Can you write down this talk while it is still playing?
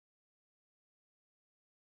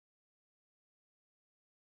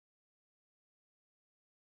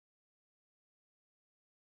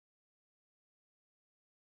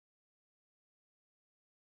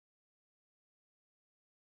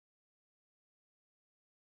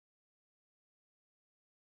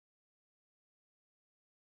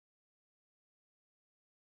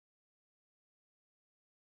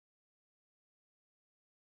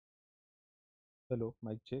Hello,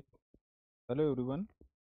 mic check. Hello, everyone.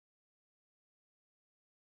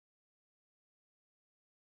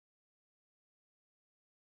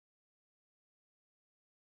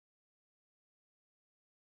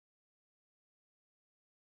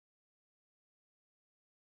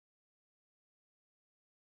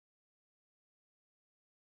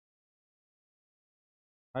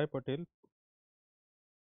 Hi, Patel.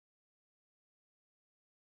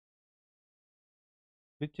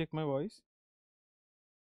 Please check my voice.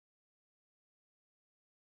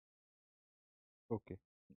 Okay.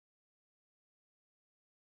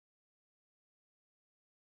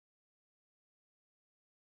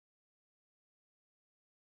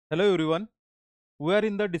 Hello, everyone. We are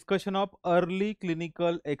in the discussion of early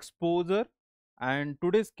clinical exposure, and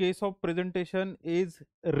today's case of presentation is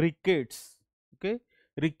rickets. Okay,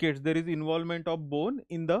 rickets. There is involvement of bone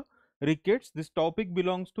in the rickets. This topic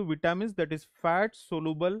belongs to vitamins, that is fat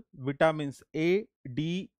soluble vitamins A,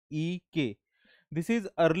 D, E, K. This is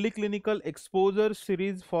early clinical exposure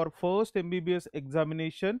series for first MBBS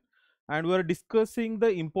examination, and we are discussing the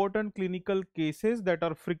important clinical cases that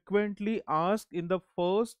are frequently asked in the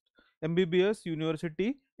first MBBS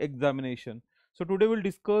university examination. So today we'll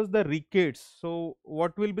discuss the rickets. So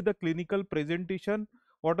what will be the clinical presentation?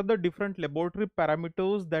 What are the different laboratory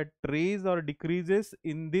parameters that raise or decreases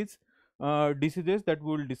in these diseases that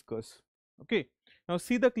we will discuss? Okay. Now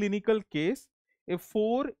see the clinical case. A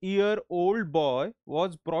 4-year-old boy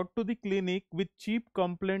was brought to the clinic with cheap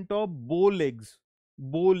complaint of bow legs,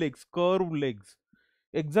 curved legs.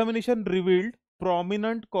 Examination revealed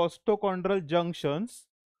prominent costochondral junctions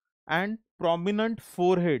and prominent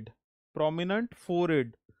forehead.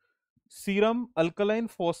 Serum alkaline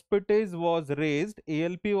phosphatase was raised,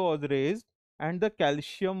 ALP was raised, and the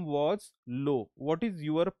calcium was low. What is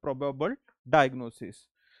your probable diagnosis?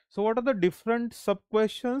 So, what are the different sub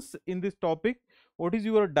questions in this topic? What is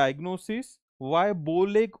your diagnosis? Why bow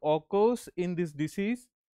leg occurs in this disease?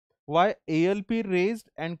 Why ALP raised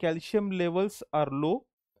and calcium levels are low?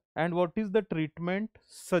 And what is the treatment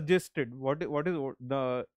suggested? What is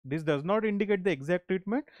the this does not indicate the exact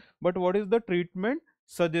treatment, but what is the treatment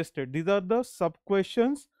suggested? These are the sub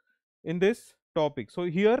questions in this topic. So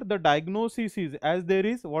here the diagnosis is, as there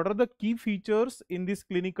is, what are the key features in this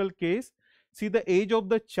clinical case? See the age of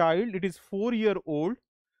the child, it is 4-year-old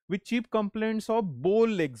with chief complaints of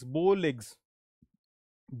bowing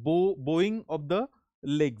of the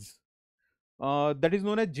legs. That is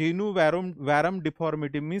known as genu varum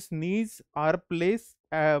deformity, means knees are placed,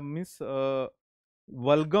 means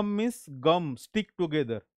vulgum means gum stick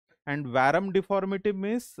together, and varum deformity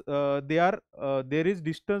means they are there is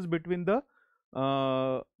distance between the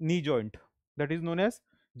knee joint, that is known as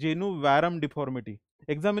genu varum deformity.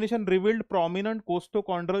 Examination revealed prominent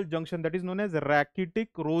costochondral junction, that is known as rachitic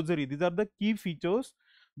rosary. These are the key features.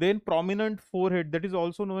 Then prominent forehead, that is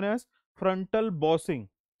also known as frontal bossing,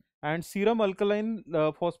 and serum alkaline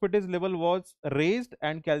phosphatase level was raised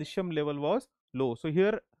and calcium level was low. So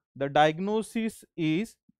here the diagnosis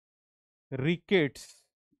is rickets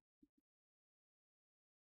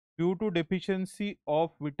due to deficiency of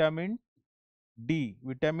vitamin D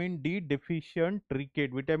deficient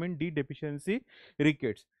vitamin D deficiency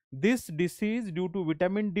rickets. This disease due to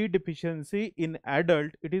vitamin D deficiency in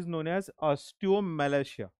adult, it is known as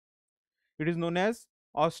osteomalacia. It is known as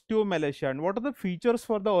osteomalacia. And what are the features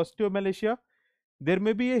for the osteomalacia? There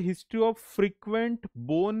may be a history of frequent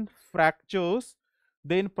bone fractures,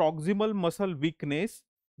 then proximal muscle weakness,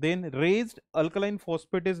 then raised alkaline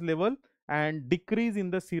phosphatase level, and decrease in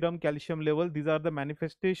the serum calcium level. These are the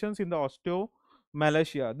manifestations in the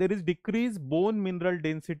osteomalacia. There is decreased bone mineral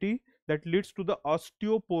density that leads to the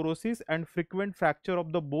osteoporosis and frequent fracture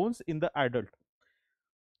of the bones in the adult.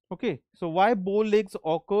 Okay, so why bow legs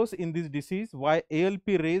occurs in this disease? Why ALP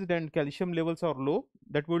raised and calcium levels are low?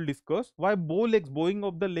 That we'll discuss. Why bow legs, bowing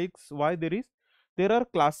of the legs? Why there are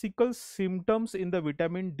classical symptoms in the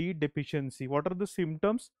vitamin D deficiency. What are the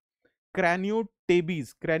symptoms?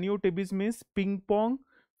 Craniotabes. Craniotabes means ping pong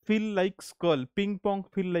feel like skull. Ping pong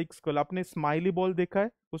feel like school. आपने smiley ball देखा है,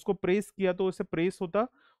 उसको press किया तो उसे press होता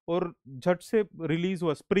और झट से रिलीज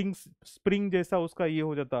हुआ, स्प्रिंग जैसा उसका ये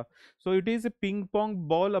हो जाता. So it is a ping pong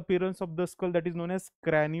ball appearance of the skull, that is known as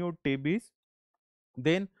craniotabes.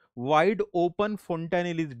 Then wide open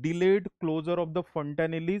fontanelles, delayed closure of the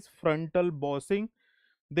fontanelles, frontal bossing.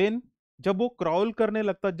 Then जब वो क्रॉल करने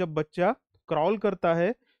लगता है, जब बच्चा क्रॉल करता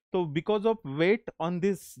है, तो because of weight on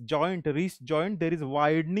this joint, wrist joint, there is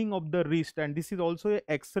widening of the wrist, and this is also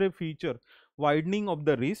x ray feature, widening of the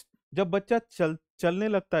wrist. जब बच्चा चलने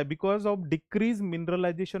लगता है, because of decrease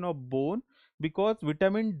mineralisation of bone, because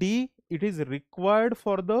vitamin D it is required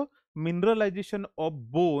for the mineralization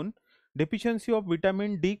of bone. Deficiency of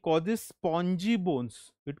vitamin D causes spongy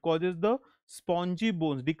bones. It causes the spongy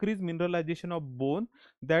bones, decreased mineralization of bone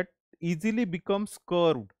that easily becomes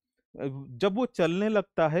curved. जब वो चलने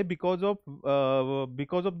लगता है because of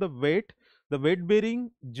the weight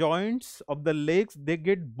bearing joints of the legs, they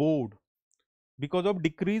get bowed because of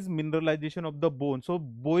decreased mineralization of the bone. So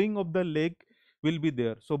bowing of the leg will be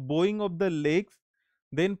there. So bowing of the legs,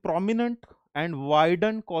 then prominent and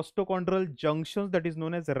widened costochondral junctions, that is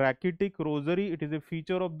known as rachitic rosary. It is a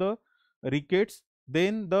feature of the rickets.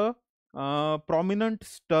 Then the prominent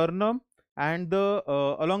sternum, and the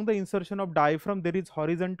along the insertion of diaphragm there is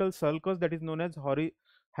horizontal sulcus, that is known as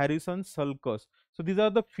Harrison sulcus. So these are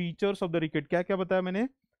the features of the ricket. क्या क्या बताया मैंने?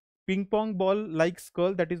 Ping pong ball like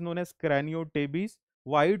skull, that is known as craniotabes,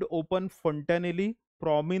 wide open fontanelle,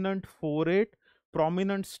 prominent forehead,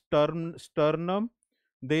 prominent sternum,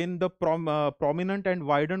 then the prominent and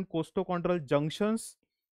widened costochondral junctions,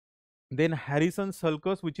 then Harrison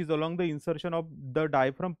sulcus, which is along the insertion of the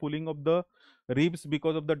diaphragm, pulling of the ribs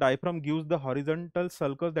because of the diaphragm gives the horizontal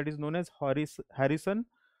sulcus, that is known as Harrison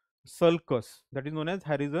sulcus, that is known as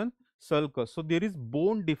Harrison sulcus. So there is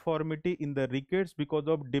bone deformity in the rickets because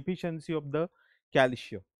of deficiency of the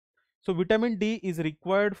calcium. So vitamin D is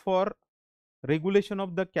required for regulation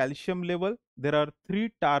of the calcium level. There are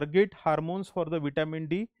three target hormones for the vitamin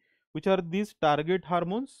D. Which are these target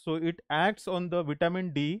hormones? So it acts on the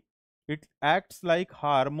vitamin D. It acts like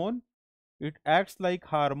hormone. It acts like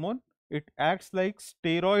hormone. It acts like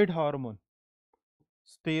steroid hormone.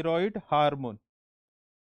 Steroid hormone.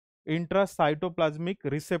 Intracytoplasmic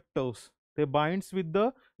receptors. They binds with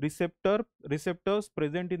the receptors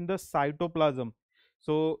present in the cytoplasm.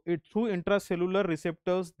 So it through intracellular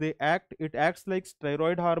receptors they act. It acts like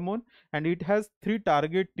steroid hormone, and it has three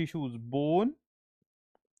target tissues: bone,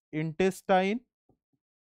 intestine,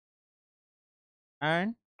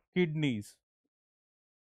 and kidneys.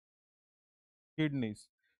 Kidneys.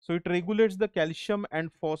 So it regulates the calcium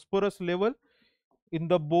and phosphorus level in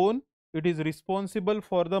the bone. It is responsible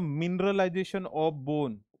for the mineralization of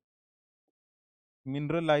bone.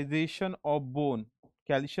 Mineralization of bone.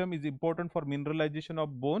 Calcium is important for mineralization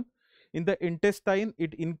of bone. In the intestine,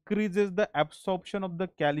 it increases the absorption of the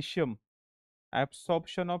calcium.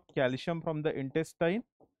 Absorption of calcium from the intestine.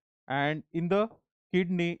 And in the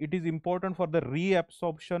kidney, it is important for the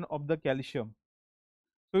reabsorption of the calcium.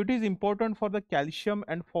 So it is important for the calcium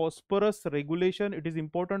and phosphorus regulation. It is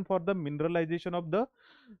important for the mineralization of the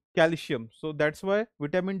calcium. So that's why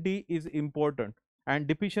vitamin D is important. And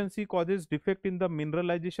deficiency causes defect in the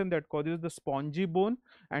mineralization that causes the spongy bone,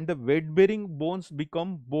 and the weight bearing bones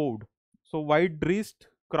become bowed. So wide wrist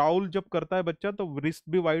crawl जब करता है बच्चा तो wrist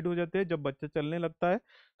भी wide हो जाते हैं, जब बच्चा चलने लगता है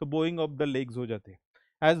तो bowing of the legs हो जाते हैं.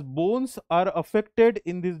 As bones are affected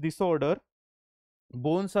in this disorder,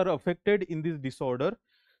 bones are affected in this disorder.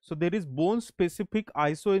 So there is bone specific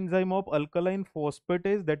isoenzyme of alkaline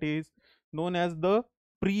phosphatase, that is known as the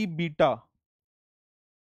pre-beta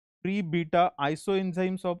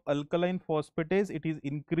isoenzymes of alkaline phosphatase. It is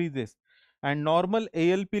increases, and normal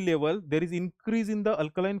ALP level there is increase in the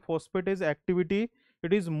alkaline phosphatase activity.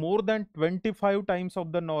 It is more than 25 times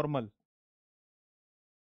of the normal.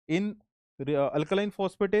 In alkaline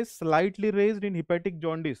phosphatase slightly raised in hepatic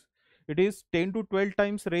jaundice, it is 10 to 12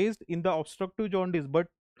 times raised in the obstructive jaundice, but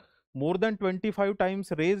more than 25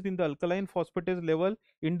 times raised in the alkaline phosphatase level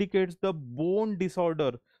indicates the bone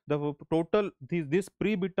disorder. The total this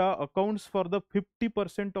pre-beta accounts for the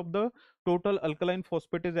 50% of the total alkaline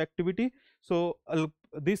phosphatase activity. So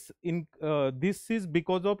this is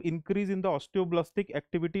because of increase in the osteoblastic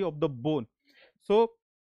activity of the bone. So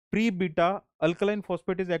pre-beta alkaline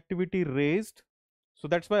phosphatase activity raised, so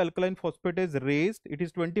that's why alkaline phosphatase raised. It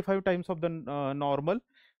is 25 times of the normal.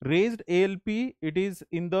 Raised ALP, it is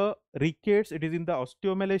in the rickets, it is in the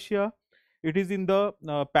osteomalacia, it is in the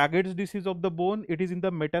Paget's disease of the bone, it is in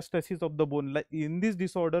the metastasis of the bone. Like in this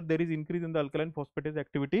disorder, there is increase in the alkaline phosphatase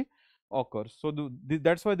activity occurs. So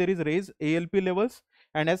that's why there is raised ALP levels.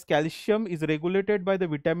 And as calcium is regulated by the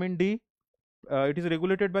vitamin D, it is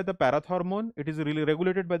regulated by the parathormone, it is really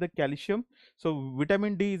regulated by the calcium. So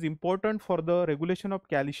vitamin D is important for the regulation of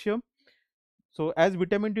calcium. So as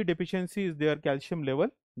vitamin D deficiency is there, calcium level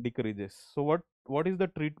decreases. So what is the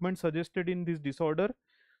treatment suggested in this disorder?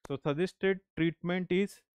 So suggested treatment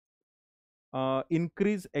is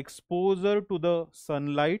increase exposure to the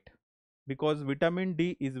sunlight, because vitamin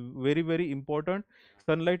D is very important.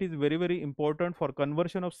 Sunlight is very important for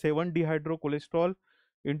conversion of 7 dehydrocholesterol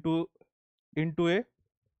into a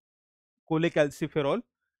cholecalciferol.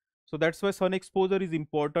 So that's why sun exposure is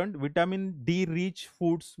important. Vitamin D rich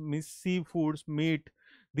foods, means seafoods, meat,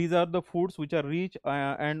 These are the foods which are rich,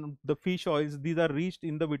 and the fish oils, these are rich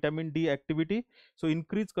in the vitamin D activity. So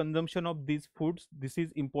increase consumption of these foods, this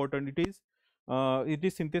is important. It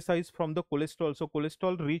is synthesized from the cholesterol, so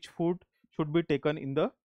cholesterol rich food should be taken in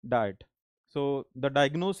the diet. So the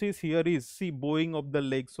diagnosis here is, see, bowing of the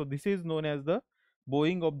legs. So this is known as the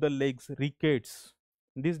bowing of the legs, rickets.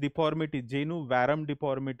 This deformity, जेनु वैरम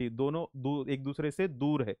deformity, दोनों एक दूसरे से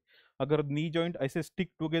दूर है। अगर knee joint ऐसे stick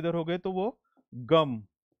together हो गए तो वो गम,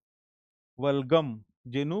 vulgum,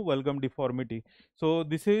 genu vulgum deformity. So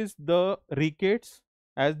this is the rickets,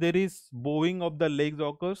 as there is bowing of the legs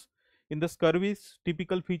occurs. In the scurvy,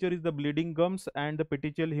 typical feature is the bleeding gums and the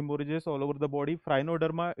petechial hemorrhages all over the body.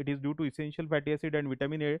 Phrynoderma, it is due to essential fatty acid and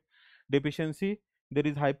vitamin A deficiency. There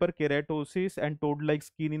is hyperkeratosis and toad-like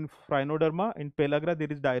skin in Phrynoderma. In pellagra,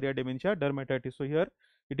 there is diarrhea, dementia, dermatitis. So here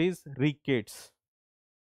it is rickets.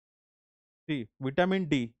 See, vitamin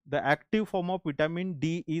D. The active form of vitamin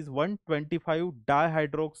D is 125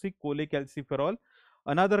 dihydroxycholecalciferol.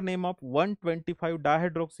 Another name of 125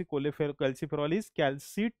 dihydroxycholecalciferol is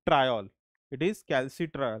calcitriol. It is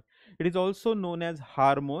calcitriol. It is also known as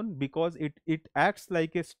hormone because it acts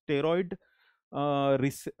like a steroid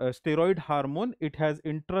hormone. It has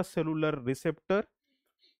intracellular receptor,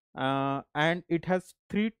 and it has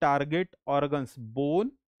three target organs: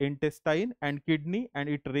 bone, intestine and kidney, and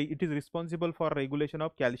it is responsible for regulation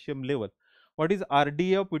of calcium level. What is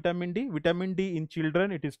RDA of vitamin D? Vitamin D in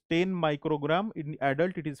children it is 10 microgram, in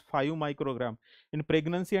adult it is 5 microgram, in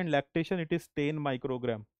pregnancy and lactation it is 10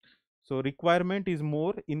 microgram. So requirement is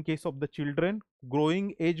more in case of the children.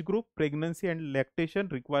 Growing age group, pregnancy and lactation,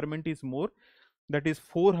 requirement is more, that is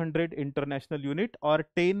 400 international unit or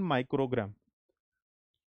 10 microgram.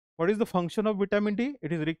 What is the function of vitamin D?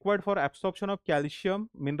 It is required for absorption of calcium,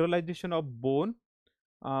 mineralization of bone.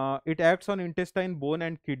 It acts on intestine, bone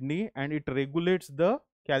and kidney, and it regulates the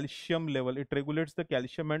calcium level. It regulates the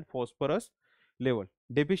calcium and phosphorus level.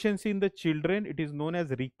 Deficiency in the children, it is known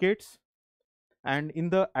as rickets, and in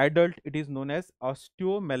the adult, it is known as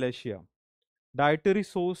osteomalacia. Dietary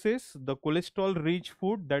sources: the cholesterol-rich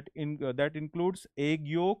food that includes egg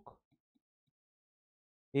yolk,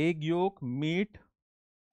 meat,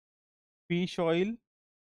 fish oil,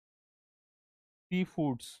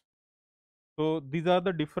 seafoods. So these are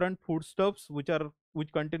the different foodstuffs which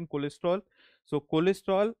contain cholesterol. So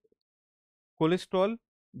cholesterol,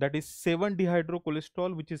 that is 7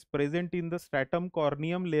 dehydrocholesterol, which is present in the stratum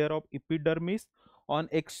corneum layer of epidermis. On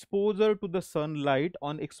exposure to the sunlight,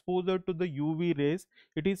 on exposure to the UV rays,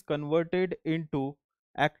 it is converted into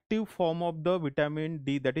active form of the vitamin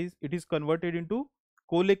D, that is it is converted into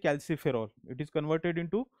cholecalciferol. It is converted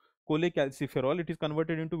into cholecalciferol. It is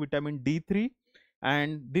converted into vitamin D3,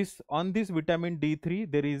 and this on this vitamin D3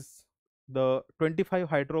 there is the 25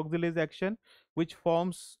 hydroxylase action which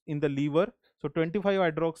forms in the liver. So 25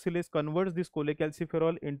 hydroxylase converts this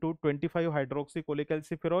cholecalciferol into 25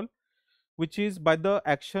 hydroxycholecalciferol, which is by the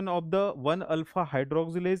action of the 1 alpha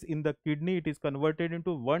hydroxylase in the kidney, it is converted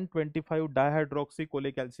into 125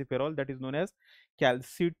 dihydroxycholecalciferol, that is known as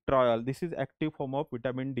calcitriol. This is active form of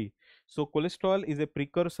vitamin D. So cholesterol is a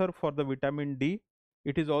precursor for the vitamin D.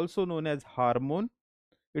 It is also known as hormone.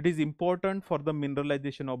 It is important for the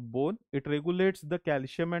mineralization of bone. It regulates the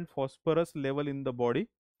calcium and phosphorus level in the body.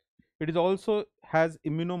 It is also has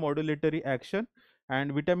immunomodulatory action,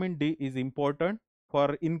 and vitamin D is important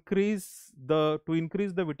for increase the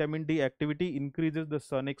vitamin D activity, increase the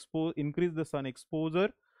sun exposure,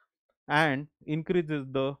 and increases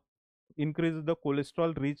the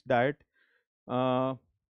cholesterol rich diet uh,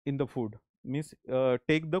 in the food. Means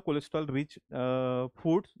take the cholesterol rich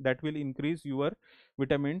foods that will increase your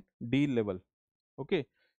vitamin D level. Okay,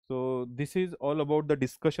 so this is all about the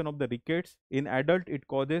discussion of the rickets. In adult, it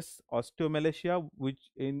causes osteomalacia, which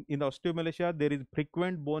in osteomalacia there is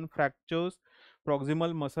frequent bone fractures,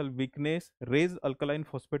 proximal muscle weakness, raised alkaline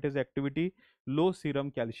phosphatase activity, low serum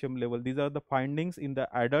calcium level. These are the findings in the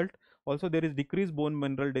adult. Also, there is decreased bone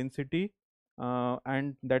mineral density,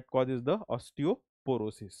 and that causes the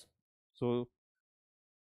osteoporosis. So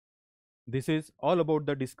this is all about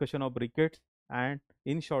the discussion of rickets and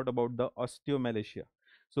in short about the osteomalacia.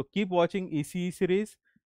 So keep watching ECE series.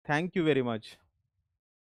 Thank you very much.